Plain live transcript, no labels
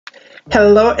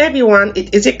Hello everyone,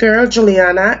 it is your girl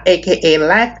Juliana, aka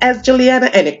Life as Juliana,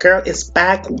 and the girl is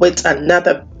back with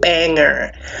another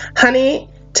banger. Honey,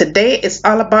 today is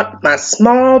all about my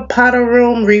small powder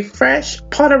room refresh,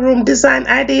 powder room design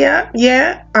idea,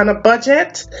 yeah, on a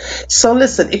budget. So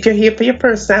listen, if you're here for your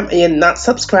first time and you're not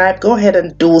subscribed, go ahead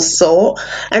and do so.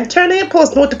 And turn on your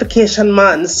post notification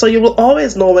man so you will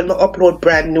always know when I upload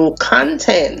brand new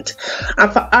content.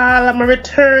 And for all of my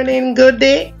returning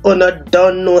goodie,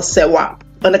 don't know say what.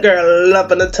 And the girl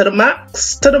loving it to the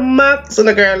max, and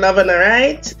the girl loving it,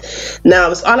 right? Now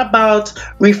it's all about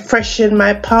refreshing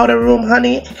my powder room,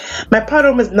 honey. My powder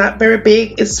room is not very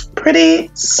big, it's pretty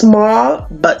small,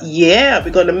 but yeah, we're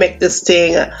gonna make this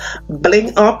thing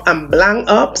bling up and blang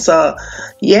up. So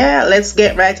yeah, let's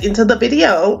get right into the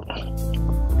video.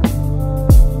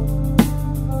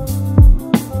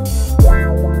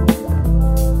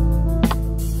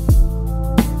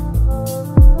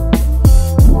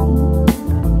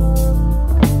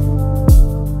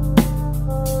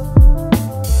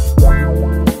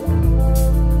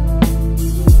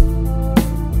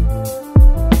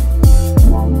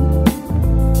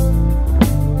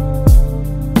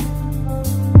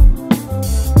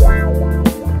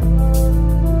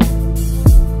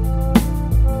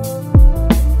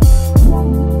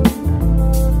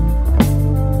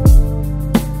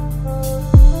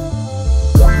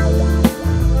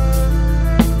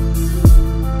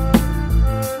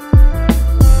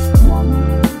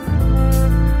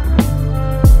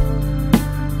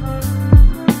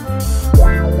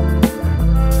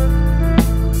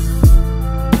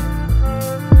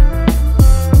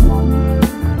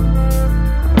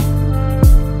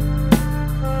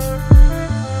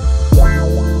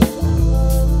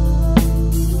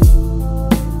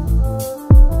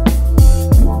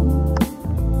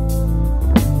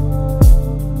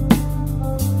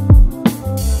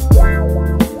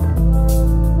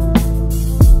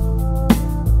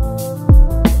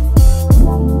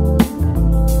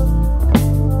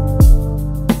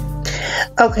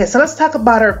 Okay, so let's talk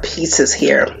about our pieces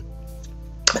here.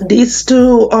 These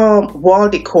two wall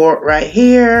decor right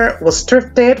here was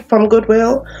thrifted from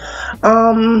Goodwill.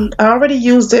 I already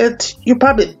used it. You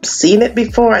probably seen it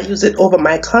before. I used it over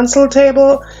my console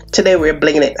table. Today we're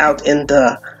blinging it out in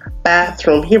the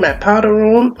bathroom here, my powder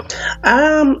room.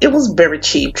 It was very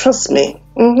cheap, trust me.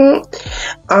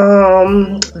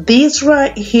 These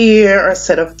right here are a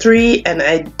set of 3, and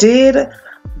I did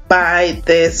buy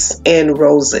this in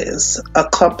Roses a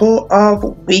couple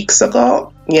of weeks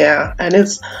ago. Yeah, and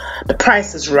the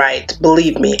price is right,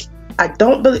 believe me. I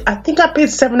think I paid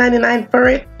 $7.99 for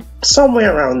it,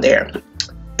 somewhere around there,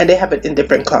 and they have it in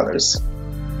different colors.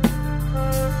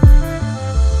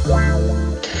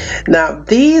 Now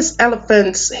these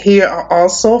elephants here are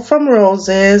also from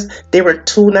Roses. They were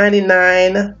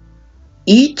 $2.99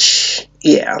 each.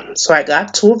 Yeah, so I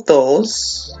got 2 of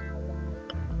those.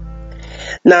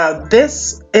 Now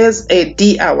this is a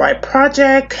DIY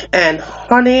project, and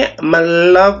honey, I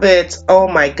love it. Oh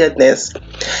my goodness.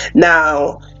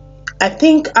 Now I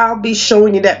think I'll be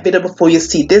showing you that video before you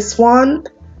see this one.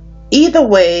 Either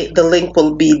way, the link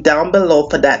will be down below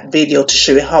for that video to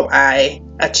show you how I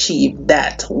achieved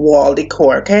that wall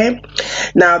decor. Okay,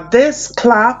 now this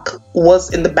clock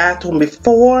was in the bathroom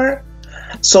before,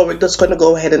 so we're just going to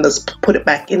go ahead and just put it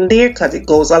back in there because it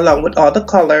goes along with all the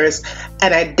colors.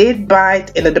 And I did buy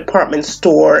it in a department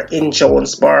store in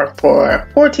Jonesboro for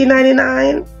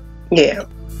 $14.99. Yeah.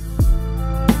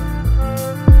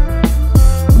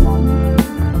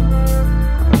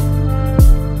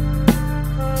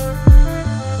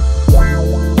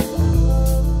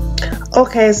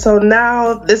 Okay, so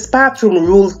now this bathroom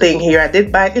rule thing here, I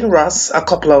did buy it in Ross a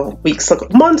couple of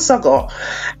months ago,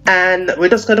 and we're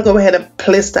just gonna go ahead and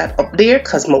place that up there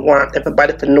because I want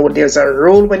everybody to know there's a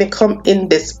rule when you come in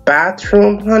this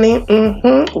bathroom, honey.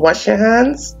 Wash your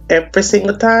hands every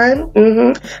single time,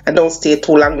 and don't stay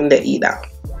too long in there either.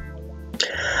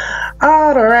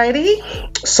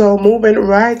 Alrighty, so moving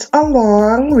right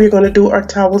along, we're gonna do our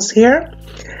towels here.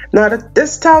 Now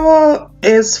this towel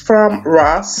is from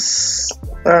Ross.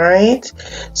 Alright,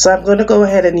 so I'm going to go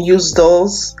ahead and use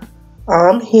those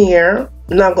here.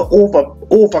 Not going to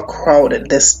overcrowd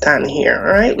this stand here.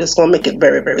 Alright, we're just going to make it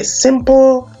very, very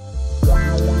simple.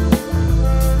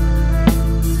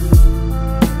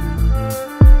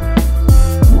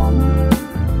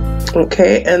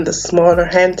 Okay, and the smaller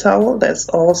hand towel, that's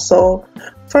also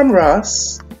from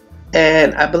Ross,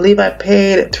 and I believe I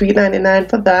paid $3.99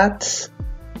 for that.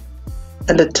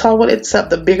 And the towel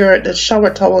itself, the shower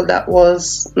towel, that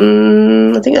was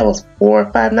I think that was $4 or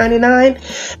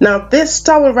 $5.99. Now this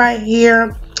towel right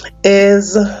here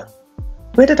is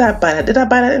Where did I buy that? Did I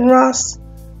buy that in Ross?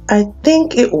 I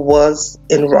think it was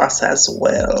in Ross as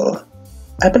well.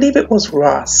 I believe it was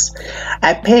Ross.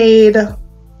 I paid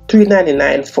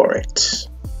 $3.99 for it.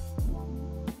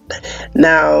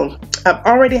 Now, I've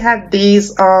already had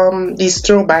these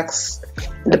throwbacks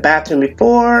in the bathroom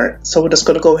before, so we're just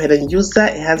going to go ahead and use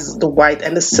that. It has the white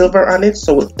and the silver on it,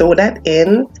 so we'll throw that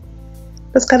in.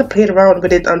 Just kind of played around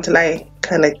with it until I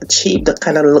kind of achieved the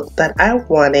kind of look that I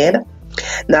wanted.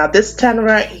 Now this stand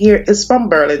right here is from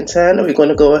Burlington. We're going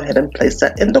to go ahead and place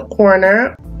that in the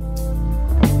corner.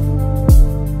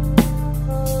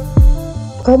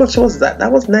 How much was that?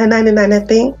 That was $9.99, I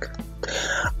think.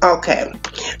 Okay,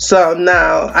 so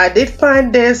now I did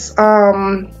find this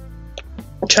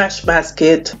trash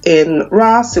basket in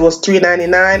Ross. It was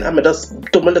 $3.99. I'm just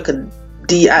doing a little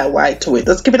DIY to it.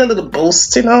 Let's give it a little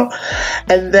boost, you know.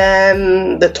 And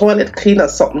then the toilet cleaner,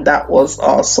 something that was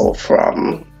also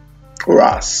from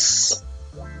Ross.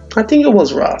 I think it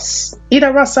was Ross.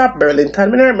 Either Ross or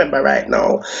Burlington. I don't remember right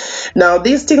now. Now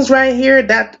these things right here,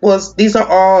 these are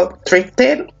all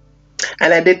thrifted.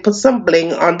 And I did put some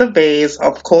bling on the vase,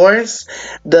 of course.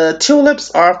 The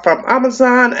tulips are from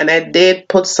Amazon, and I did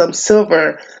put some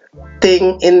silver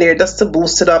thing in there just to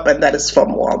boost it up, and that is from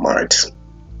Walmart.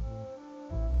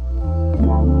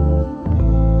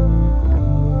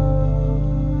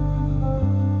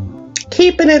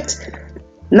 Keeping it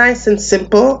nice and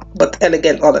simple but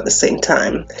elegant all at the same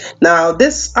time. Now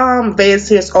this vase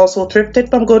here is also thrifted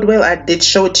from Goodwill. I did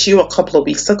show it to you a couple of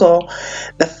weeks ago.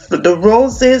 The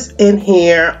roses in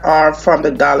here are from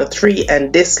the Dollar Tree,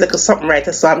 and this little something right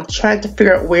there, so I'm trying to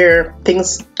figure out where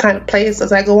things kind of place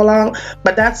as I go along,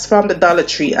 but that's from the Dollar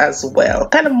Tree as well.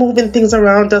 Kind of moving things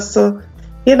around just so,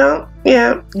 you know,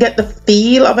 yeah, get the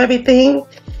feel of everything.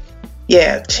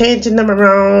 Yeah, changing them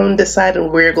around,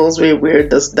 deciding where goes where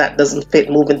that doesn't fit,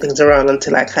 moving things around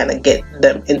until I kind of get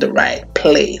them in the right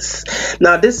place.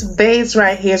 Now this vase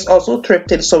right here is also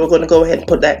thrifted, so we're going to go ahead and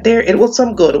put that there. It was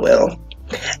some Goodwill.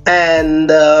 And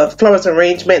the flowers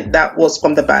arrangement, that was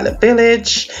from the Valley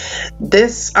Village.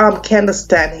 This candle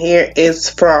stand here is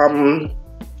from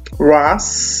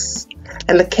Ross.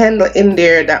 And the candle in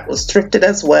there, that was thrifted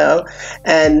as well.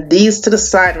 And these to the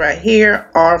side right here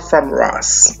are from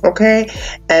Ross. Okay,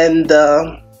 and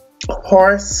the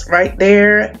horse right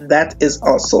there, that is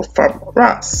also from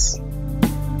Ross.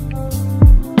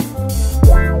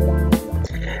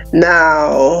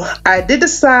 Now I did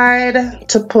decide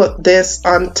to put this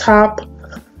on top,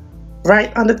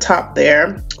 right on the top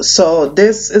there. So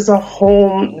this is a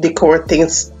home decor thing.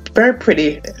 It's very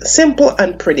pretty, simple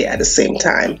and pretty at the same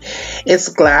time. It's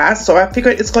glass, so I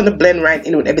figured it's going to blend right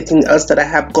in with everything else that I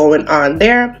have going on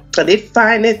there. I did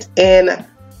find it in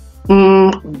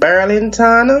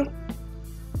Burlington.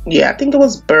 Yeah, I think it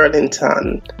was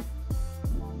Burlington.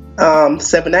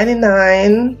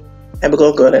 $7.99, and we're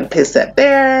gonna go ahead and place that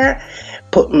there.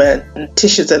 Put my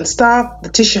tissues and stuff. The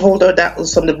tissue holder, that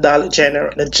was from the Dollar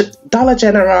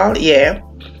General. Yeah.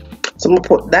 So I'm gonna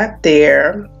put that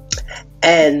there.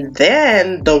 And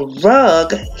then the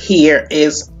rug here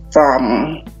is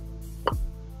from,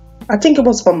 I think it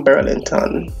was from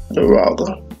Burlington, the rug.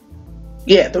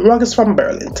 Yeah, the rug is from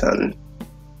Burlington.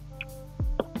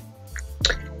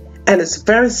 And it's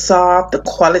very soft. The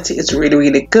quality is really,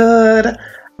 really good.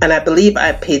 And I believe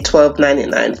I paid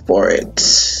 $12.99 for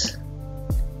it.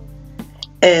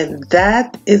 And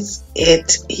that is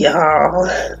it, y'all.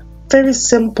 Very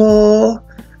simple,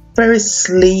 very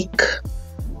sleek.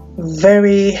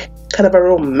 Very kind of a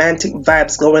romantic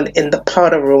vibes going in the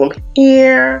powder room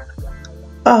here.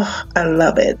 Oh, I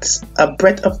love it. A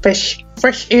breath of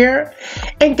fresh air.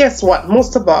 And guess what?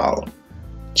 Most of all,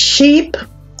 cheap,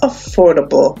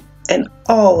 affordable, and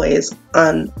always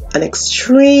on an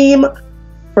extreme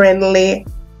friendly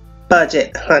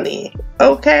budget, honey.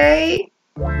 Okay?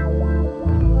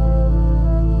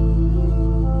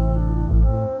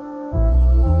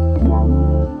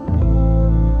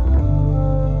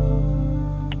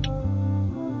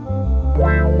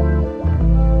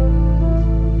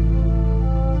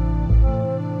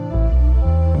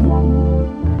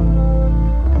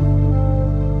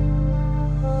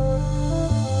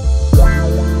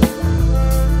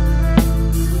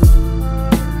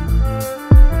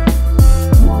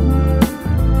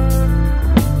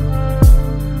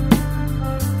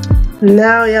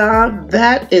 Now y'all,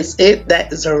 that is it.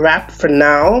 That is a wrap for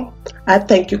now. I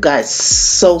thank you guys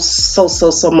so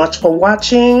much for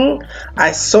watching.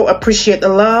 I so appreciate the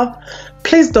love.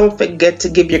 Please don't forget to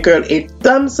give your girl a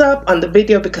thumbs up on the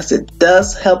video because it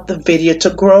does help the video to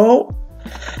grow.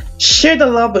 Share the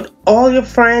love with all your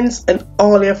friends and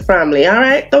all your family.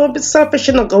 Alright? Don't be selfish,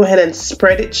 go ahead and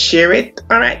spread it, share it.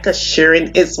 Alright? Because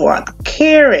sharing is what?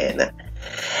 Caring.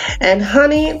 And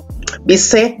honey, be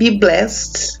safe, be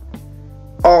blessed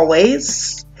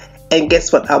always. And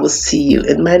guess what? I will see you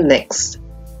in my next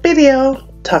video.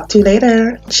 Talk to you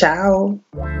later. Ciao.